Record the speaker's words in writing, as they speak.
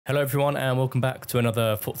Hello everyone and welcome back to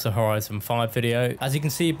another Forza Horizon 5 video. As you can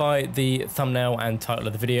see by the thumbnail and title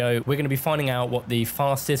of the video, we're going to be finding out what the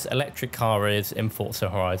fastest electric car is in Forza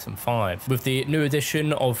Horizon 5. With the new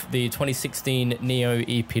addition of the 2016 Neo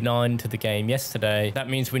EP9 to the game yesterday, that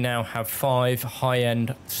means we now have 5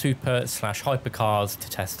 high-end super/hypercars to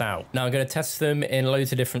test out. Now I'm going to test them in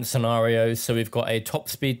loads of different scenarios, so we've got a top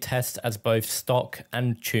speed test as both stock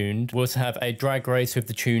and tuned. We'll also have a drag race with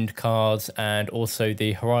the tuned cars and also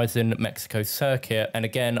the Horizon Mexico circuit, and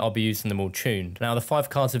again I'll be using them all tuned. Now the 5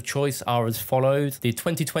 cars of choice are as follows: the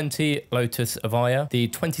 2020 Lotus Evija, the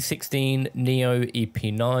 2016 Neo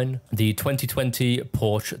EP9, the 2020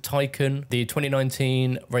 Porsche Taycan, the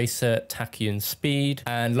 2019 Racer Tachyon Speed,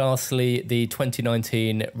 and lastly the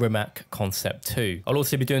 2019 Rimac Concept 2. I'll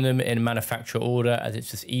also be doing them in manufacturer order as it's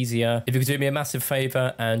just easier. If you could do me a massive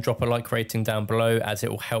favor and drop a like rating down below, as it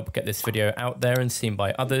will help get this video out there and seen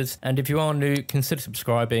by others. And if you are new, consider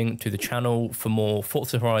subscribing to the channel for more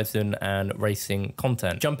Forza Horizon and racing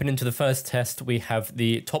content. Jumping into the first test, we have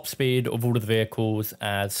the top speed of all of the vehicles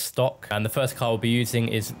as stock, and the first car we'll be using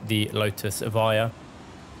is the Lotus Evija.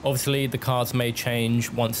 Obviously the cars may change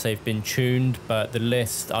once they've been tuned, but the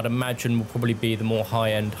list I'd imagine will probably be the more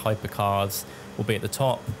high-end hypercars will be at the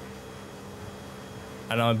top.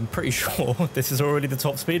 And I'm pretty sure this is already the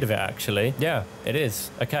top speed of it, actually. Yeah, it is.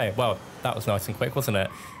 Okay, well, that was nice and quick, wasn't it?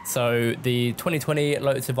 So the 2020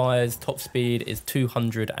 Lotus Evija's top speed is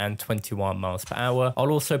 221 miles per hour.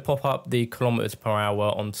 I'll also pop up the kilometers per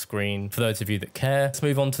hour on screen for those of you that care. Let's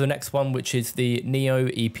move on to the next one, which is the Neo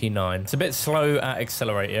EP9. It's a bit slow at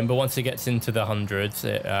accelerating, but once it gets into the hundreds,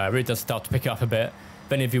 it really does start to pick up a bit.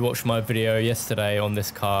 If any of you watched my video yesterday on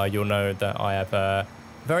this car, you'll know that I have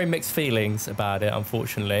very mixed feelings about it,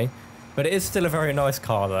 unfortunately. But it is still a very nice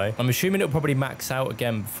car, though. I'm assuming it'll probably max out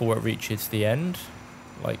again before it reaches the end,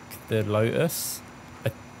 like the Lotus.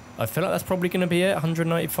 I feel like that's probably going to be it,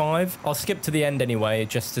 195. I'll skip to the end anyway,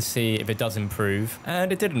 just to see if it does improve.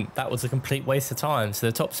 And it didn't. That was a complete waste of time. So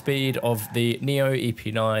the top speed of the Neo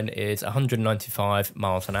EP9 is 195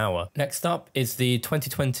 miles an hour. Next up is the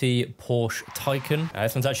 2020 Porsche Taycan.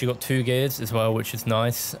 This one's actually got 2 gears as well, which is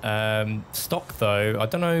nice. Stock, though, I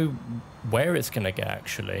don't know where it's going to get,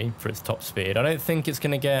 actually, for its top speed. I don't think it's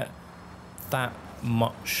going to get that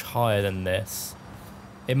much higher than this.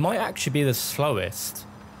 It might actually be the slowest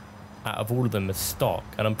out of all of them as stock,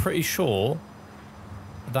 and I'm pretty sure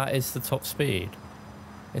that is the top speed.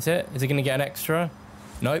 Is it? Is it going to get an extra?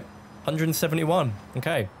 Nope. 171.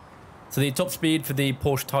 Okay. So the top speed for the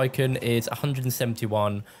Porsche Taycan is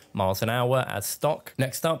 171 miles an hour as stock.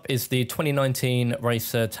 Next up is the 2019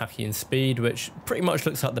 Racer Tachyon Speed, which pretty much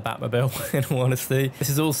looks like the Batmobile, in all honesty. This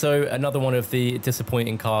is also another one of the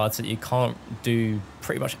disappointing cars that you can't do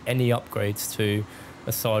pretty much any upgrades to,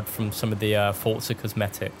 aside from some of the Forza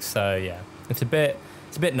cosmetics. So yeah, it's a bit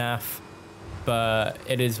naff, but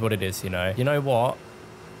it is what it is, you know. You know what?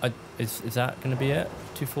 Is that going to be it?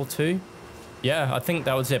 242? Yeah, I think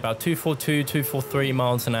that was it. About 242, 243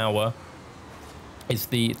 miles an hour is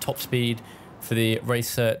the top speed for the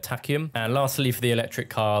Racer Tachyon. And lastly, for the electric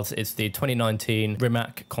cars, is the 2019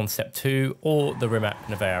 Rimac Concept 2 or the Rimac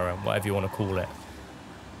Nevera, whatever you want to call it.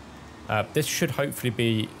 This should hopefully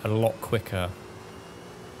be a lot quicker.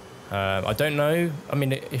 I don't know. I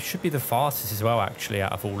mean, it should be the fastest as well, actually,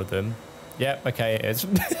 out of all of them. Yep, okay, it is.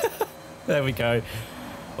 There we go.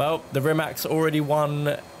 Well, the Rimac's already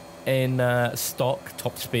won in stock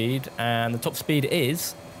top speed, and the top speed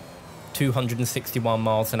is 261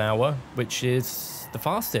 miles an hour, which is the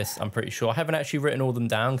fastest, I'm pretty sure. I haven't actually written all of them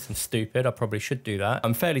down because I'm stupid. I probably should do that.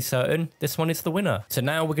 I'm fairly certain this one is the winner. So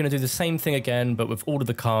now we're going to do the same thing again, but with all of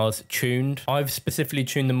the cars tuned. I've specifically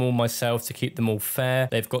tuned them all myself to keep them all fair.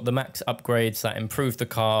 They've got the max upgrades that improve the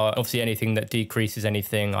car. Obviously, anything that decreases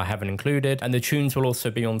anything I haven't included. And the tunes will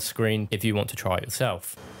also be on screen if you want to try it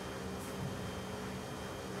yourself.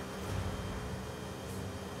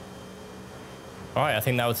 All right, I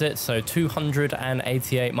think that was it. So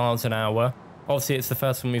 288 miles an hour. Obviously, it's the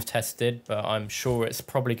first one we've tested, but I'm sure it's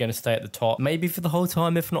probably going to stay at the top. Maybe for the whole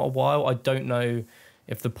time, if not a while. I don't know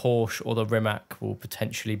if the Porsche or the Rimac will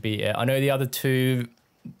potentially beat it. I know the other two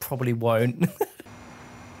probably won't.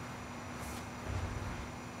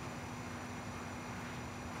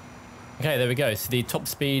 Okay, there we go. So the top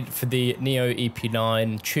speed for the Neo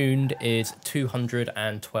EP9 tuned is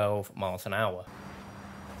 212 miles an hour.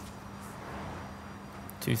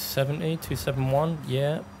 270, 271,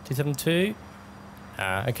 yeah, 272.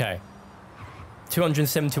 Okay.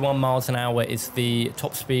 271 miles an hour is the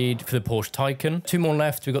top speed for the Porsche Taycan. 2 more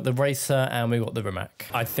left. We've got the Racer and we've got the Rimac.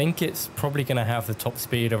 I think it's probably going to have the top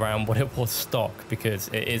speed around what it was stock because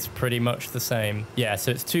it is pretty much the same. Yeah,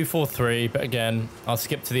 so it's 243, but again, I'll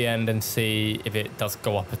skip to the end and see if it does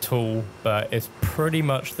go up at all, but it's pretty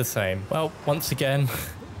much the same. Well, once again,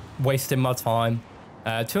 wasting my time.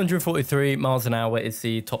 243 miles an hour is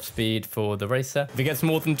the top speed for the Racer. If it gets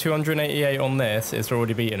more than 288 on this, it's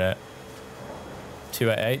already beaten it.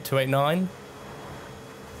 288, 289.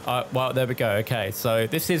 Well, there we go. Okay, so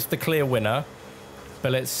this is the clear winner,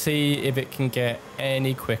 but let's see if it can get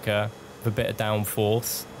any quicker with a bit of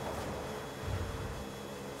downforce.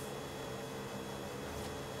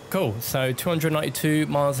 Cool, so 292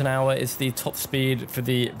 miles an hour is the top speed for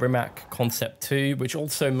the Rimac Concept 2, which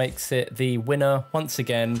also makes it the winner, once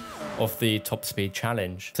again, of the top speed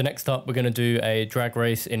challenge. So next up, we're going to do a drag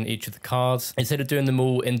race in each of the cars. Instead of doing them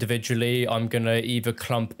all individually, I'm going to either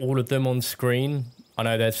clump all of them on screen. I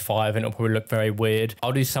know there's 5 and it'll probably look very weird.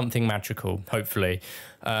 I'll do something magical, hopefully.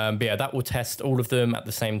 But yeah, that will test all of them at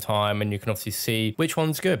the same time, and you can obviously see which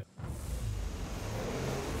one's good.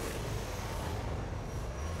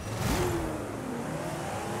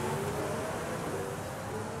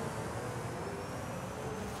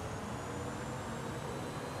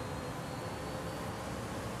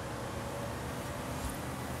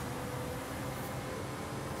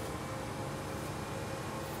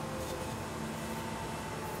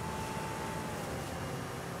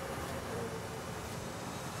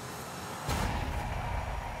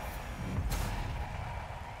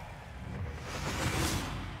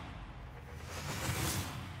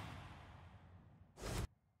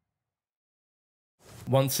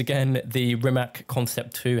 Once again, the Rimac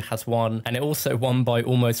Concept 2 has won, and it also won by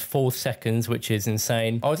almost 4 seconds, which is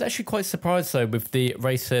insane. I was actually quite surprised, though, with the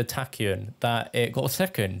Racer Taycan that it got a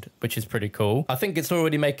second, which is pretty cool. I think it's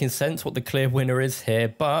already making sense what the clear winner is here,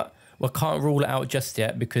 but we can't rule it out just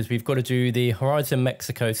yet because we've got to do the Horizon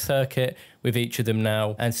Mexico circuit with each of them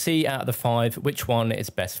now and see out of the 5 which one is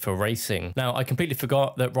best for racing. Now, I completely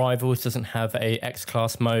forgot that Rivals doesn't have a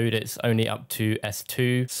X-Class mode. It's only up to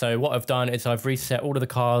S2. So what I've done is I've reset all of the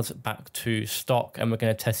cars back to stock and we're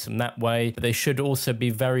going to test them that way. But they should also be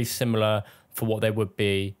very similar for what they would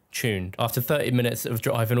be tuned. After 30 minutes of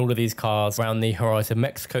driving all of these cars around the Horizon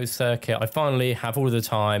Mexico circuit, I finally have all of the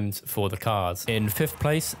times for the cars. In 5th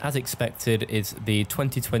place, as expected, is the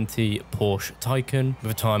 2020 Porsche Taycan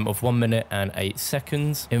with a time of 1 minute and 8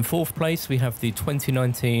 seconds. In 4th place, we have the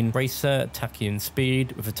 2019 Racer Taycan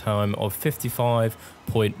Speed with a time of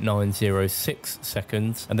 55.906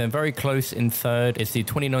 seconds. And then very close in 3rd is the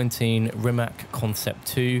 2019 Rimac Concept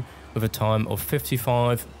 2 with a time of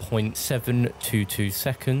 55.722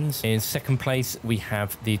 seconds. In 2nd place, we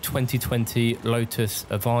have the 2020 Lotus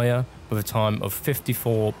Evija with a time of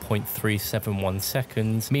 54.371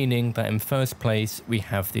 seconds, meaning that in 1st place, we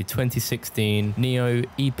have the 2016 Neo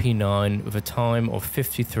EP9 with a time of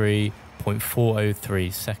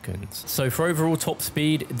 53.403 seconds. So for overall top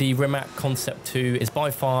speed, the Rimac Concept 2 is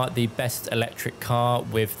by far the best electric car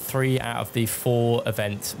with 3 out of the 4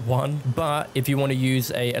 events won. But if you want to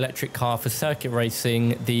use a electric car for circuit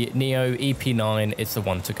racing, the Neo EP9 is the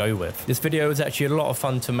one to go with. This video was actually a lot of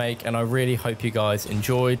fun to make and I really hope you guys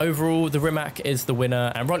enjoyed. Overall, the Rimac is the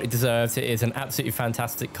winner and rightly deserved. It is an absolutely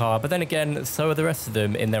fantastic car, but then again, so are the rest of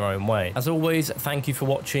them in their own way. As always, thank you for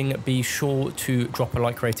watching. Be sure to drop a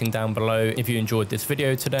like rating down below if you enjoyed this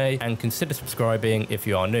video today and consider subscribing if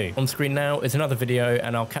you are new. On screen now is another video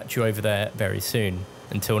and I'll catch you over there very soon.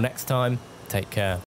 Until next time, take care.